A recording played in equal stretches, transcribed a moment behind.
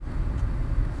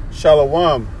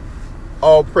Shalom.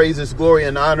 All praises, glory,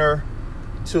 and honor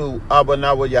to Abba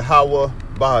Nawa Yahweh,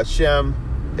 Bahashem,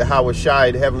 Yahweh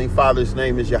Shai. The Heavenly Father's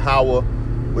name is Yahweh,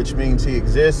 which means he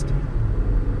exists.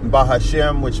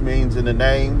 Bahashem, which means in the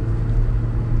name.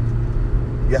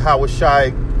 Yahweh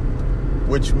Shai,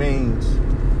 which means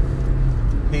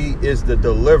he is the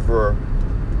deliverer,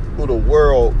 who the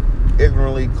world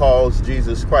ignorantly calls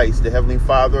Jesus Christ. The Heavenly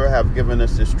Father have given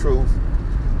us this truth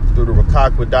through the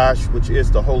Rakak Wadash, which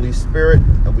is the Holy Spirit,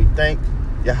 and we thank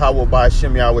Yahweh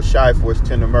Ba'Shem Yahweh Shai for his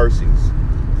tender mercies.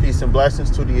 Peace and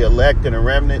blessings to the elect and the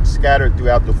remnant scattered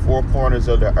throughout the four corners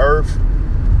of the earth.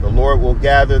 The Lord will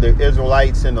gather the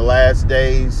Israelites in the last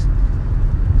days,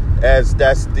 as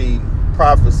that's the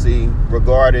prophecy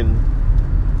regarding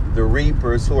the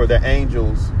reapers, who are the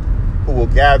angels, who will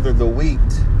gather the wheat,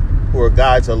 who are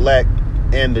God's elect,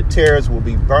 and the tares will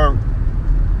be burnt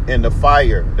in the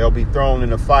fire. They'll be thrown in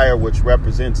the fire, which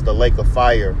represents the lake of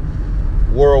fire.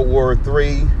 World War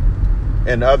III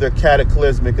and other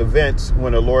cataclysmic events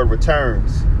when the Lord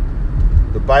returns.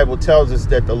 The Bible tells us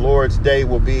that the Lord's day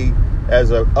will be as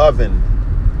an oven.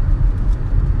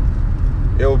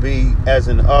 It will be as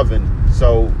an oven.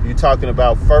 So you're talking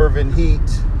about fervent heat.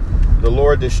 The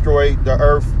Lord destroyed the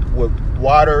earth with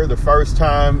water the first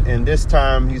time, and this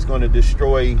time he's going to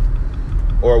destroy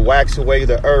or wax away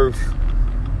the earth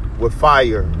with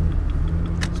fire.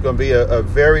 It's going to be a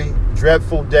very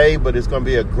dreadful day, but it's going to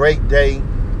be a great day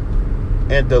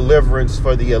and deliverance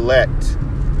for the elect.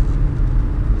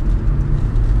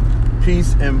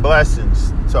 Peace and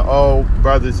blessings to all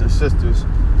brothers and sisters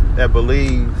that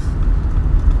believe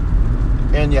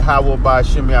in Yahweh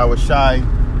Ba'Shem Yahweh Shai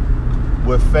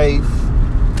with faith,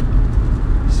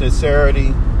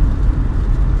 sincerity,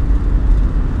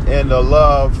 and the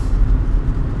love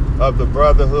of the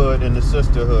brotherhood and the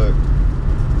sisterhood.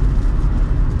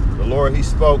 The Lord, he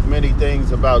spoke many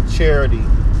things about charity.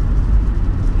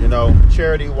 You know,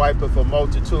 charity wipeth a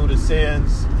multitude of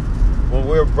sins. When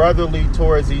we're brotherly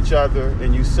towards each other,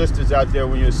 and you sisters out there,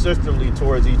 when you're sisterly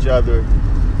towards each other,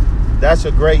 that's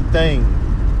a great thing.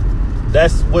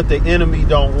 That's what the enemy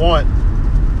don't want.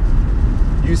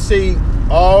 You see,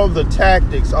 all the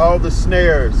tactics, all the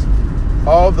snares,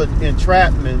 all the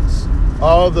entrapments,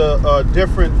 all the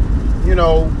different,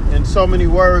 in so many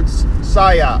words,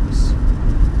 psyops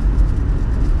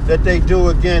that they do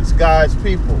against God's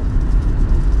people.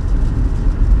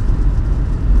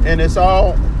 And it's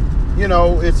all,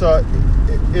 it's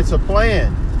a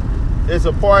plan. It's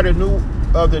a part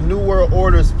of the New World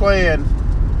Order's plan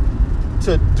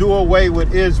to do away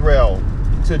with Israel,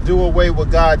 to do away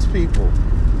with God's people.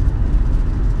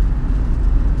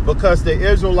 Because the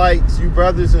Israelites, you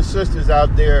brothers and sisters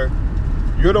out there,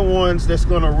 you're the ones that's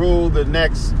going to rule the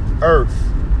next earth.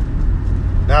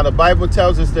 Now, the Bible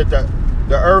tells us that the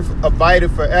earth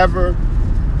abideth forever.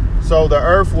 So the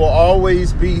earth will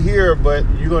always be here, but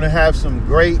you're going to have some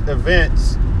great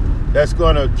events that's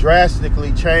going to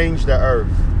drastically change the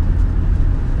earth.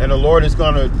 And the Lord is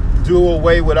going to do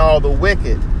away with all the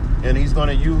wicked. And he's going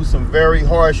to use some very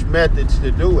harsh methods to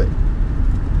do it.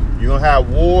 You're going to have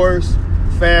wars,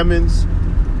 famines,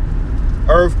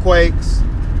 earthquakes,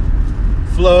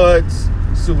 floods,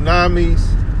 tsunamis,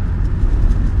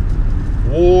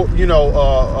 war,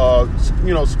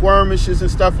 skirmishes and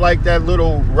stuff like that,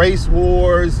 little race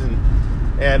wars and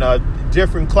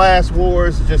different class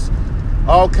wars, just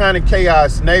all kind of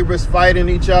chaos, neighbors fighting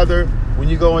each other. When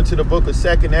you go into the book of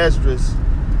 2nd Esdras,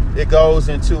 it goes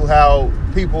into how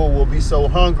people will be so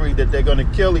hungry that they're going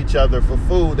to kill each other for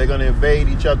food. They're going to invade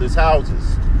each other's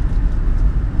houses.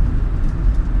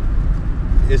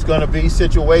 It's going to be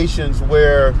situations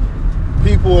where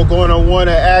people are going to want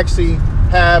to actually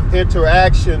have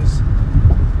interactions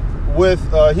with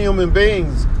human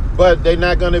beings, but they're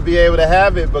not going to be able to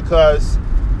have it because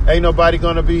ain't nobody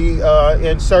going to be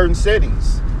in certain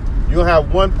cities. You'll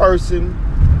have one person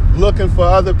looking for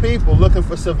other people, looking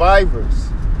for survivors.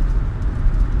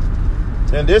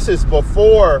 And this is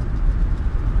before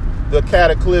the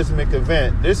cataclysmic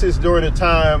event. This is during the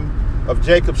time of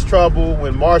Jacob's trouble,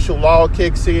 when martial law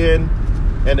kicks in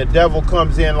and the devil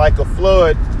comes in like a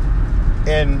flood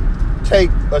and take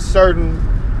a certain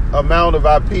amount of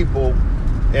our people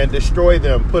and destroy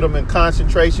them, put them in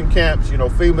concentration camps,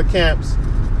 FEMA camps,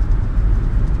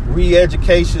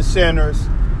 re-education centers.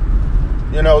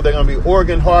 They're going to be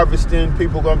organ harvesting.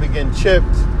 People are going to be getting chipped.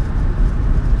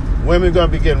 Women are going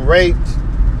to be getting raped.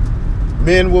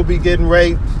 Men will be getting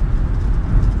raped.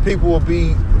 People will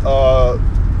be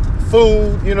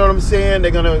food, you know what I'm saying?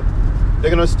 They're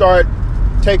gonna start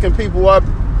taking people up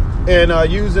and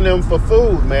using them for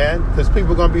food, man, because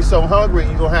people are gonna be so hungry.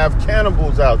 You're gonna have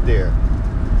cannibals out there.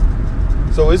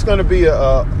 So it's going to be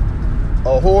a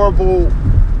horrible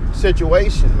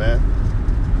situation, man,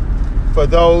 for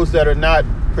those that are not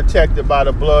protected by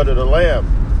the blood of the Lamb.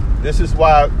 This is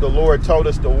why the Lord told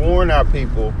us to warn our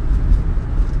people.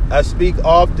 I speak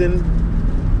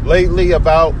often lately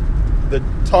about the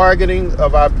targeting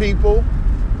of our people,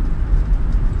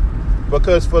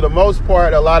 because for the most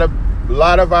part, a lot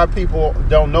of our people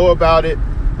don't know about it.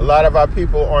 A lot of our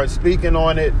people aren't speaking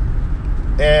on it,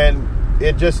 and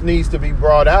it just needs to be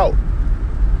brought out,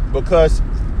 because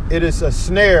it is a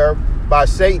snare by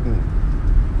Satan,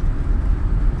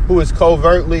 who is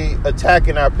covertly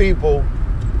attacking our people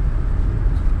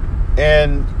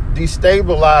and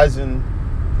destabilizing,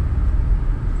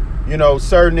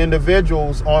 certain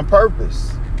individuals on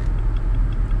purpose.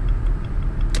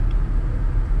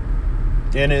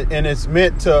 And it's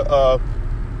meant to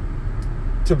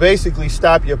basically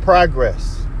stop your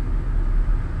progress.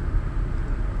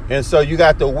 And so you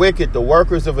got the wicked, the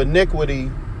workers of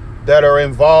iniquity, that are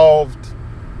involved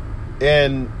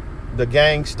in the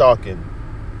gang stalking.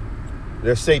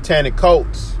 They're satanic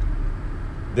cults.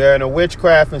 They're in a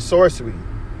witchcraft and sorcery.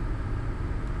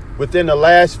 Within the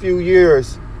last few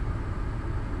years,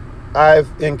 I've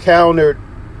encountered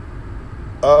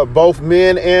both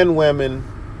men and women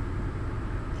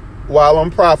while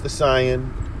I'm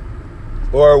prophesying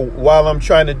or while I'm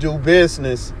trying to do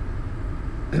business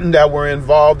that were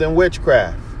involved in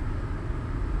witchcraft,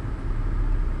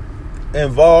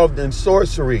 involved in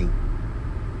sorcery.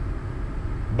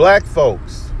 Black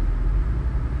folks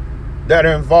that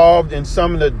are involved in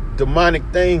some of the demonic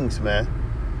things, man.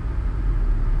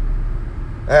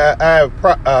 I have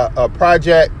a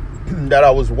project that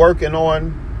I was working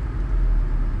on,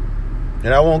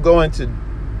 and I won't go into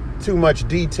too much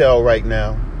detail right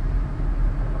now,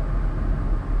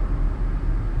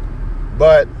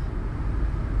 but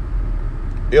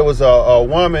it was a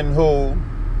woman who,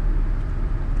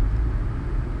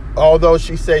 although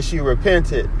she said she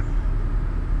repented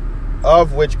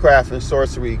of witchcraft and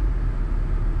sorcery,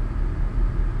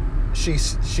 she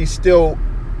still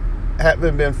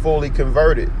haven't been fully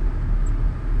converted.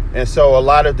 And so a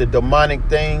lot of the demonic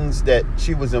things that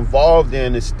she was involved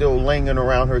in is still lingering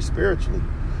around her spiritually.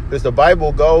 Because the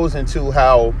Bible goes into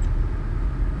how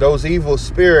those evil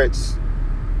spirits,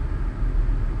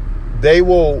 they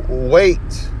will wait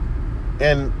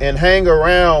and hang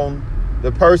around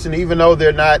the person, even though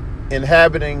they're not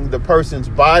inhabiting the person's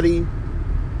body.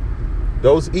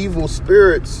 Those evil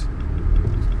spirits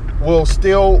will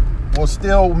still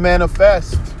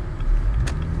manifest.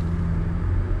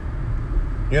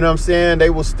 You know what I'm saying? They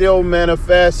will still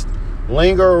manifest,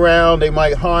 linger around. They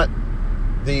might haunt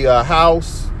the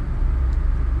house.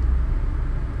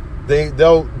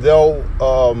 They'll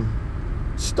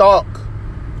stalk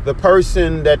the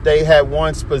person that they had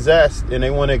once possessed, and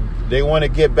they want to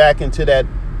get back into that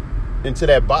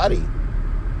body.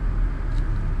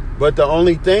 But the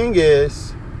only thing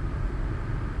is,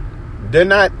 they're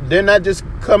not just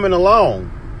coming along.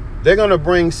 They're going to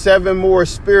bring 7 more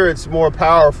spirits more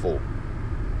powerful.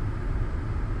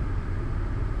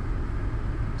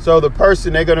 So the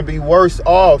person, they're going to be worse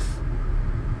off.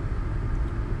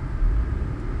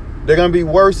 They're going to be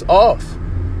worse off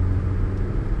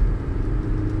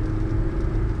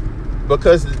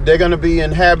because they're going to be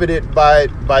inhabited by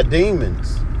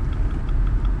demons.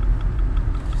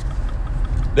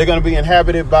 They're going to be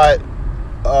inhabited by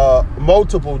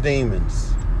multiple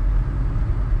demons.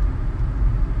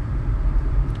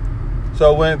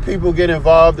 So when people get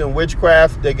involved in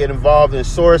witchcraft, they get involved in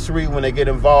sorcery, when they get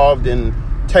involved in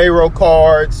tarot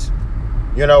cards,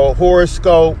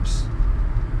 horoscopes,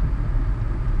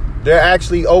 they're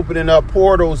actually opening up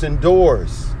portals and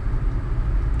doors,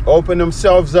 open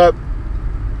themselves up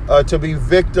to be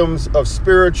victims of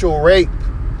spiritual rape,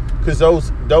 because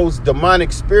those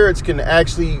demonic spirits can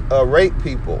actually rape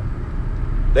people.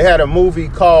 They had a movie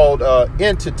called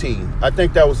Entity. I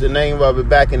think that was the name of it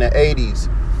back in the 80s,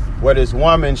 where this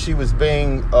woman, she was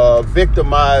being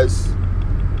victimized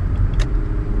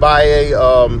by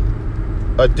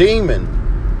a demon,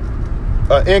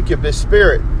 an incubus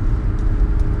spirit,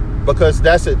 because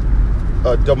that's a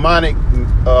demonic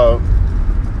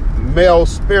male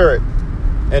spirit.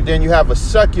 And then you have a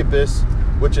succubus,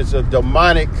 which is a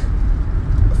demonic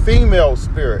female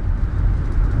spirit.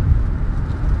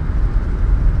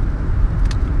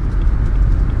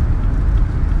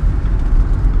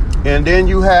 And then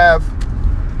you have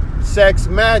sex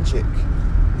magic.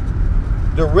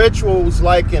 The rituals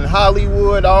like in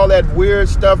Hollywood, all that weird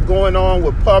stuff going on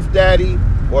with Puff Daddy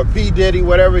or P. Diddy,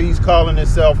 whatever he's calling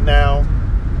himself now.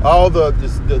 All the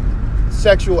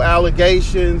sexual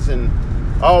allegations and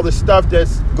all the stuff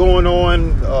that's going on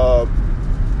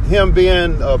him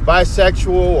being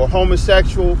bisexual or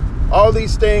homosexual, all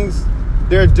these things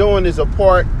they're doing is a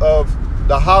part of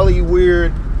the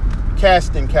Hollywood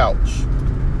casting couch.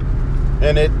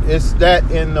 And it's that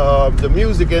in the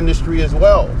music industry as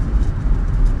well.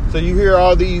 So you hear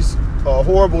all these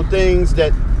horrible things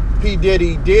that P.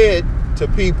 Diddy did to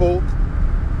people.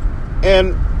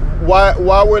 And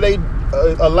why were they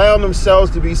allowing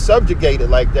themselves to be subjugated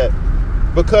like that?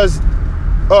 Because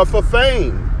for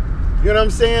fame. You know what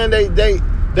I'm saying?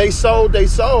 They sold their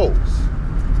souls.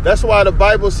 That's why the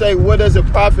Bible say, what does it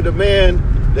profit a man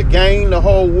to gain the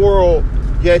whole world,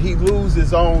 yet he lose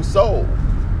his own soul?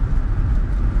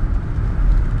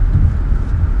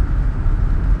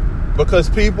 Because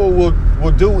people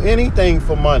will do anything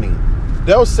for money.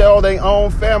 They'll sell their own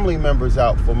family members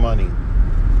out for money.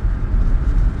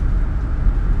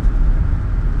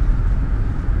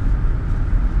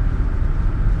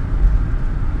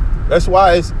 That's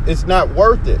why it's not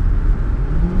worth it.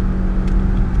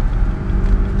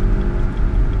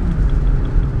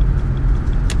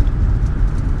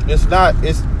 It's not,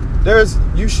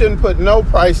 you shouldn't put no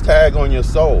price tag on your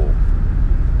soul.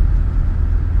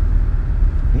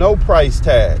 No price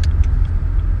tag.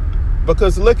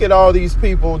 Because look at all these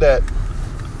people that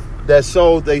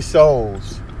sold their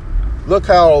souls. Look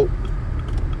how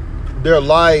their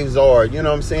lives are. You know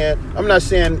what I'm saying? I'm not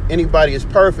saying anybody is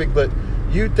perfect, but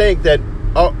you think that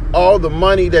all the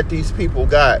money that these people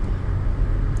got,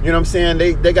 you know what I'm saying?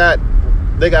 They got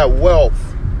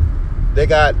wealth, they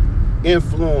got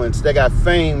influence, they got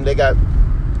fame, they got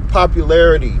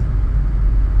popularity.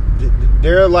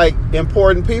 They're like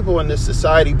important people in this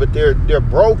society, but they're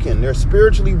broken. They're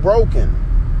spiritually broken.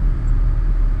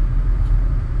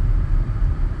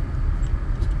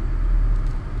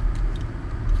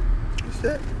 What's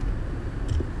that?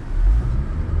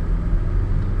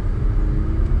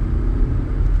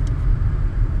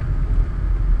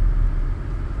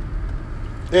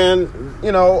 And,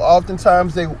 you know,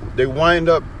 oftentimes they wind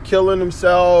up killing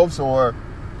themselves or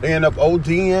they end up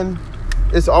ODing.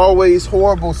 It's always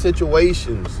horrible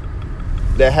situations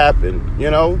that happen,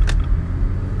 you know.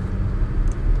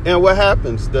 And what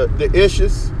happens? The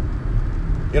issues,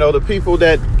 you know, the people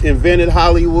that invented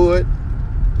Hollywood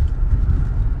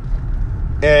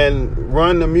and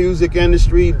run the music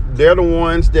industry, they're the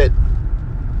ones that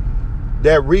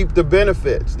reap the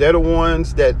benefits. They're the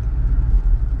ones that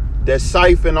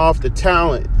siphon off the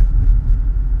talent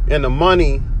and the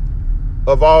money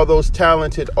of all those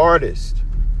talented artists,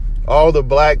 all the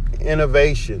black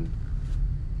innovation,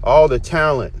 all the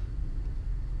talent.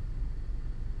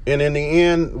 And in the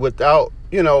end, without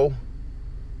the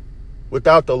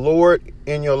Lord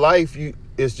in your life,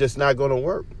 it's just not going to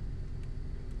work.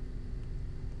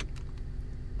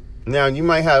 Now, you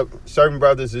might have certain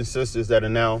brothers and sisters that are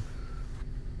now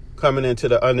coming into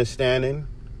the understanding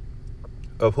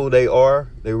of who they are.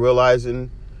 They're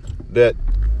realizing that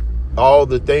all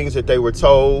the things that they were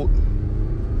told,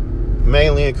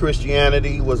 mainly in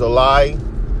Christianity, was a lie.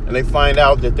 And they find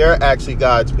out that they're actually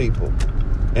God's people.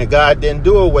 And God didn't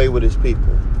do away with his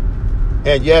people.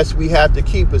 And yes, we have to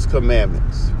keep his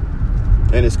commandments.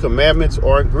 And his commandments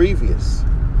aren't grievous.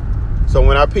 So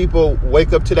when our people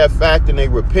wake up to that fact and they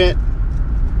repent,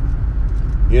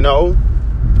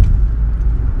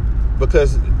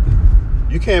 because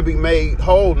you can't be made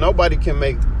whole. Nobody can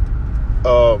make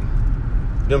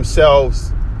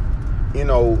themselves,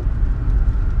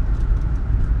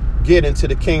 get into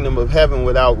the kingdom of heaven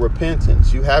without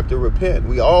repentance. You have to repent.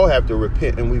 We all have to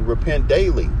repent, and we repent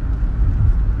daily.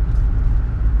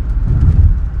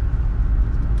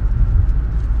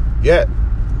 Yet,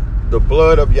 the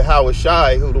blood of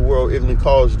Yahushua, who the world ignorantly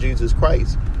calls Jesus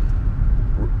Christ,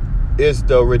 is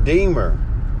the Redeemer.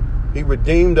 He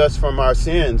redeemed us from our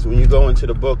sins. When you go into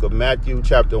the book of Matthew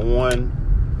chapter 1,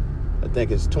 I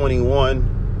think it's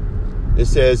 21, it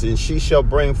says, "And she shall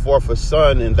bring forth a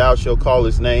son, and thou shalt call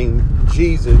his name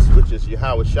Jesus," which is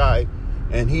Yahushua,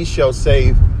 "and he shall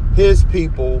save his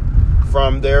people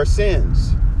from their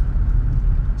sins."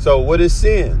 So what is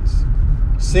sins?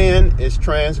 Sin is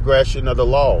transgression of the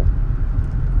law.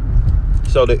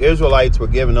 So the Israelites were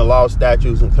given the law,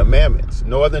 statutes, and commandments.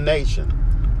 No other nation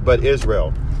but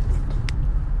Israel.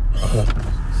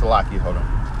 Salaki, hold on.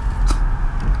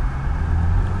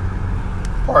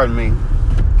 Pardon me.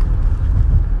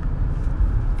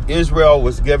 Israel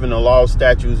was given the law,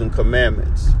 statutes, and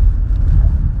commandments.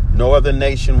 No other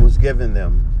nation was given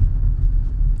them.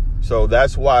 So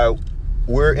that's why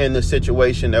we're in the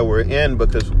situation that we're in,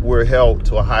 because we're held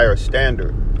to a higher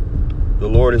standard. The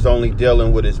Lord is only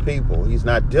dealing with his people. He's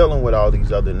not dealing with all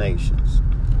these other nations.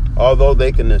 Although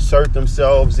they can insert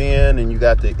themselves in, and you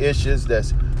got the issues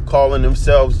that's calling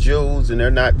themselves Jews, and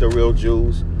they're not the real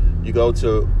Jews. You go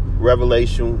to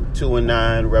Revelation 2 and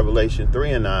 9, Revelation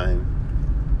 3 and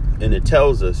 9, and it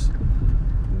tells us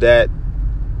that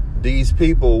these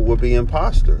people will be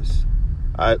imposters.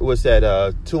 What's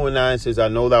that? 2 and 9 says, I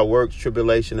know thy works,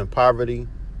 tribulation and poverty,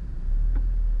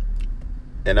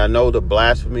 and I know the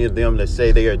blasphemy of them that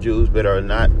say they are Jews but are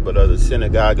not, but are the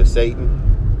synagogue of Satan.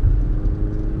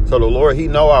 So the Lord, he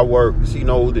know our works. He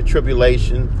know the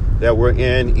tribulation that we're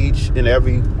in. Each and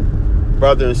every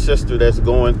brother and sister that's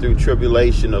going through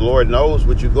tribulation, the Lord knows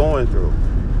what you're going through.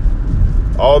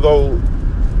 Although,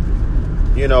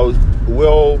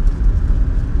 we'll,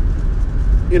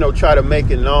 try to make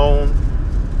it known,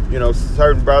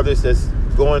 certain brothers that's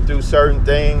going through certain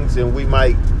things, and we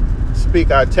might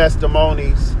speak our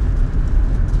testimonies,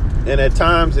 and at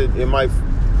times it might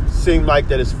seem like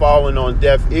that it's falling on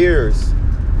deaf ears.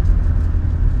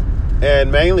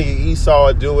 And mainly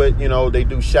Esau do it, they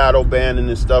do shadow banning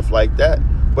and stuff like that.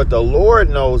 But the Lord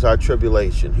knows our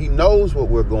tribulation. He knows what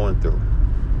we're going through.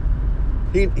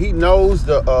 He knows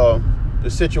the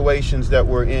situations that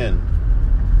we're in.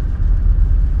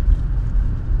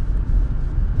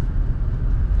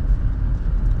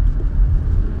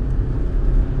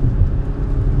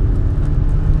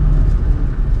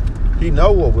 He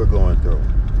knows what we're going through.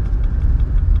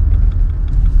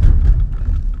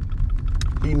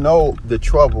 He know the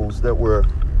troubles that we're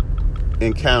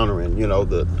encountering,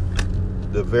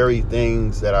 the very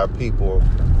things that our people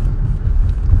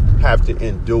have to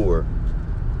endure.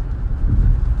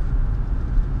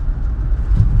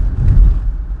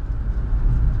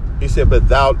 He said, but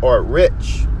thou art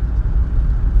rich.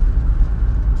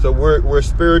 So we're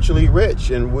spiritually rich,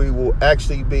 and we will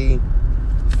actually be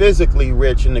physically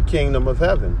rich in the kingdom of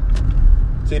heaven.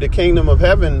 See, the kingdom of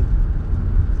heaven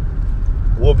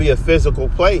will be a physical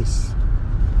place.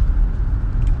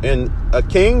 And a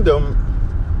kingdom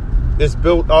is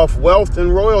built off wealth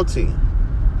and royalty.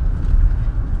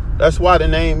 That's why the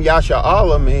name Yasha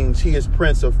Allah means he is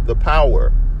prince of the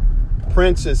power.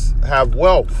 Princes have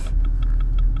wealth.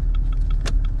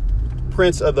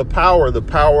 Prince of the power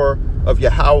of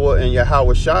Yahweh and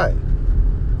Yahweh Shai.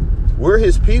 We're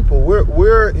his people.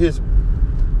 We're his.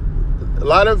 A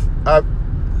lot of our,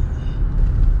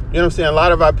 a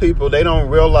lot of our people, they don't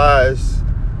realize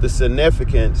the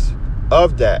significance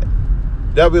of that.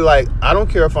 They'll be like, I don't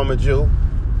care if I'm a Jew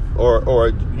or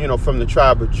from the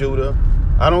tribe of Judah.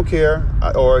 I don't care.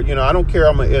 I don't care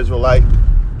I'm an Israelite,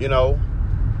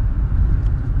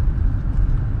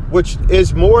 which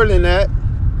is more than that.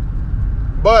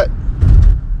 But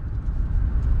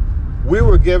we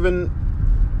were given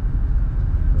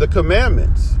the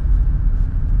commandments.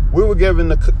 We were given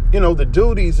the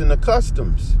duties and the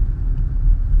customs.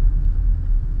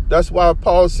 That's why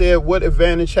Paul said, what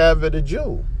advantage have it a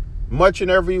Jew? Much in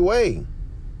every way.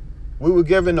 We were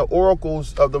given the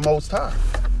oracles of the Most High.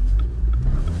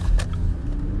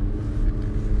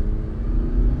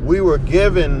 We were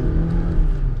given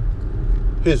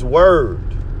his word.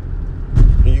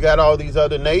 And you got all these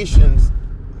other nations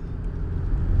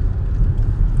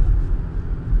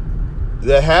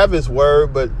that have his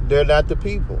word, but they're not the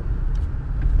people.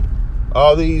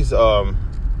 All these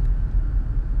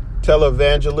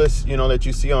televangelists, that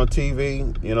you see on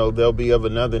TV, they'll be of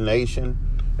another nation,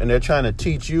 and they're trying to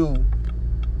teach you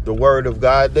the word of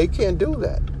God. They can't do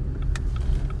that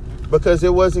because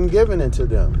it wasn't given into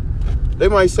them. They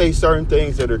might say certain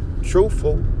things that are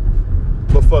truthful,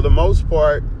 but for the most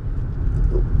part,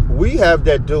 we have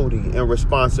that duty and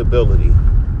responsibility.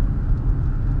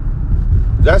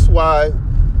 That's why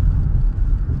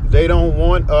they don't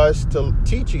want us to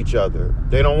teach each other.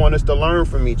 They don't want us to learn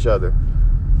from each other.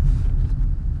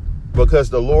 Because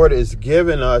the Lord is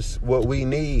giving us what we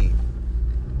need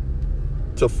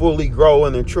to fully grow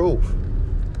in the truth.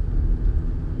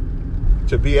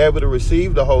 To be able to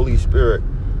receive the Holy Spirit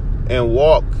and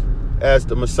walk as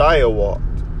the Messiah walked.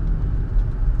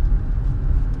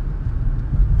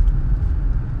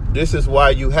 This is why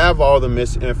you have all the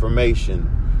misinformation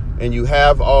and you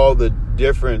have all the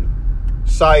different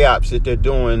psyops that they're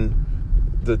doing,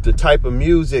 the type of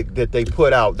music that they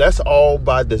put out. That's all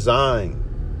by design.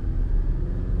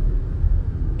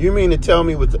 You mean to tell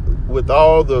me with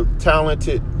all the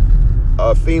talented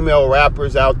female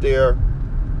rappers out there,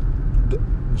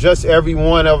 just every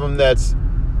one of them that's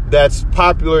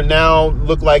popular now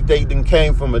look like they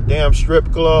came from a damn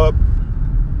strip club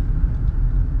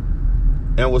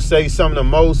and will say some of the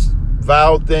most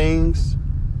vile things?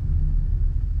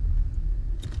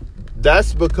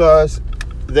 That's because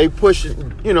they push,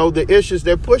 the issues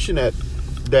they're pushing that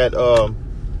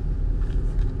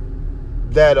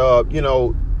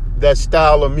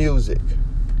style of music.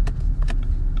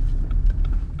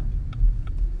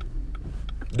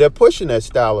 they're pushing that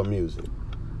style of music.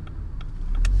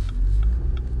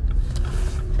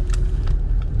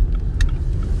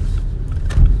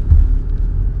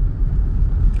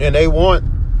 And they want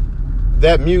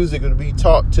that music to be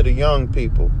taught to the young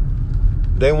people.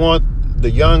 They want the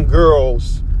young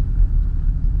girls,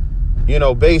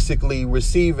 basically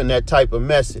receiving that type of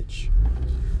message.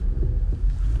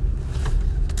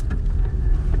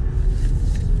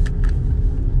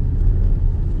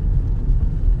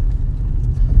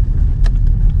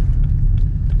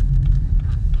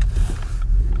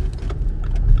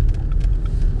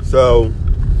 So,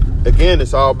 again,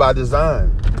 it's all by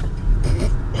design.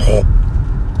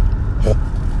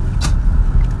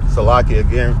 Salaki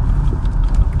again.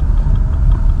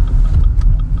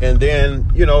 And then,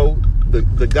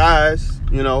 the guys,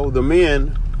 the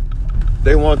men,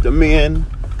 they want the men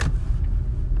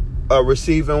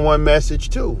receiving one message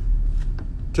too.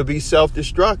 To be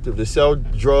self-destructive, to sell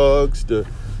drugs, to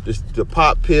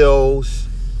pop pills,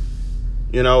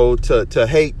 to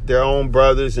hate their own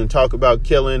brothers and talk about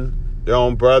killing their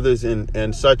own brothers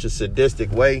in such a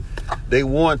sadistic way. They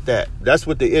want that. That's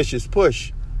what the issues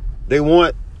push. They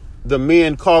want the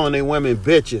men calling their women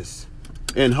bitches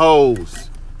and hoes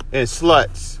and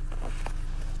sluts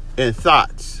and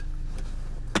thoughts.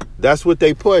 That's what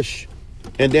they push.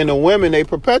 And then the women, they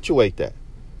perpetuate that.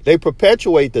 They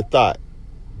perpetuate the thought.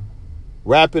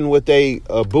 Rapping with they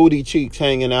booty cheeks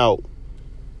hanging out.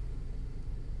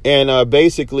 And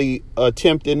basically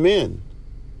tempted men.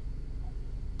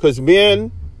 Because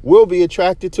men will be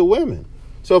attracted to women.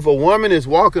 So if a woman is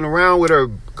walking around with her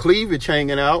cleavage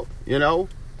hanging out,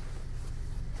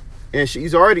 and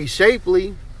she's already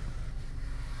shapely,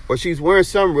 or she's wearing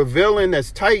something revealing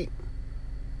that's tight,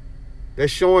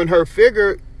 that's showing her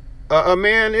figure, a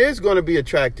man is going to be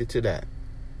attracted to that.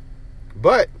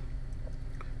 But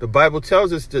the Bible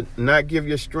tells us to not give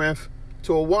your strength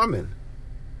to a woman.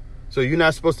 So you're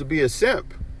not supposed to be a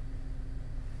simp.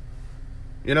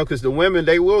 Because the women,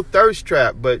 they will thirst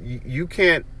trap, but you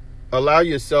can't allow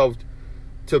yourself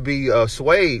to be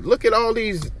swayed. Look at all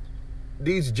these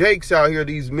jakes out here,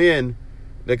 these men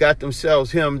that got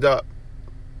themselves hemmed up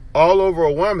all over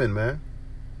a woman, man.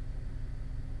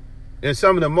 In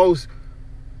some of the most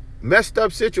messed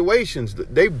up situations.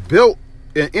 They built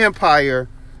an empire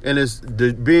and is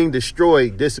being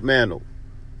destroyed, dismantled.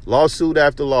 Lawsuit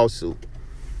after lawsuit.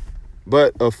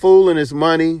 But a fool and his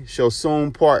money shall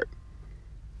soon part.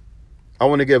 I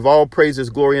want to give all praises,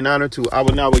 glory, and honor to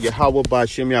Yahweh Yahweh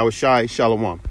Ba'Shem Yahweh Shai. Shalom.